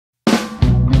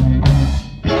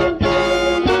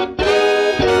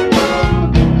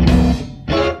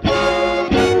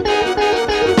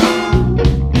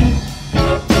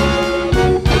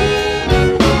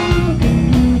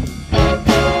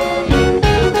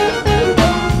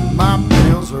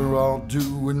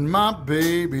my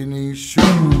baby needs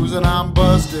shoes and I'm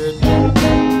busted.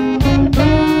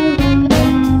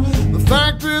 The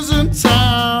factories in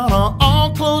town are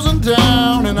all closing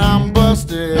down and I'm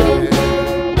busted.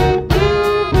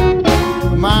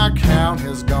 My account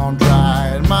has gone dry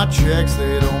and my checks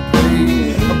they don't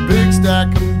pay. A big stack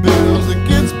of bills that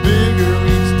gets bigger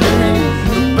each day.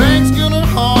 The bank's gonna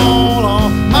haul all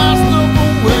my stuff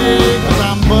away 'cause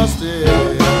I'm busted.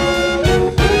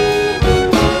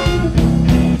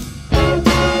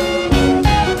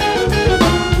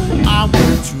 I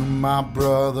went to my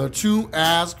brother to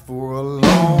ask for a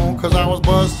loan 'cause I was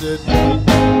busted.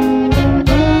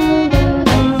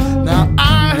 Now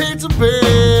I hate to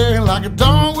pay like a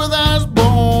dog without his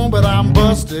bone, but I'm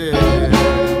busted.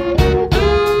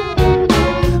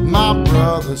 My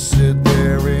brother said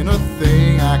there ain't a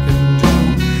thing I can do.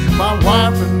 My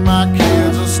wife and my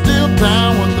kids are still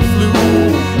down with the flu.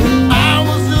 And I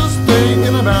was just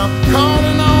thinking about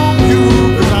calling on you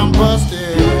 'cause I'm busted.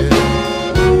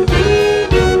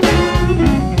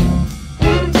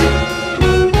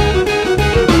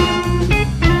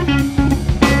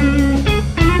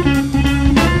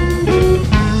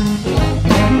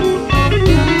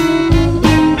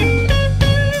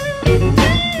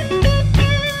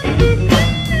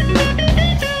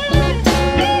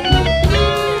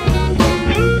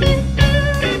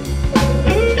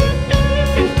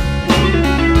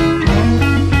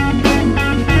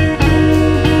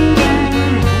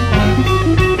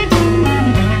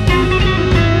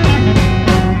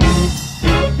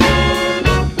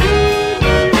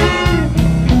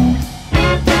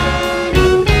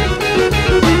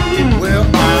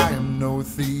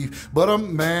 But a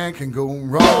man can go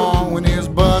wrong when he's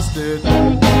busted.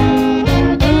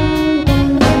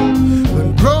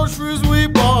 The groceries we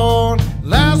bought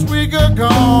last week are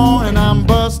gone and I'm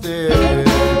busted.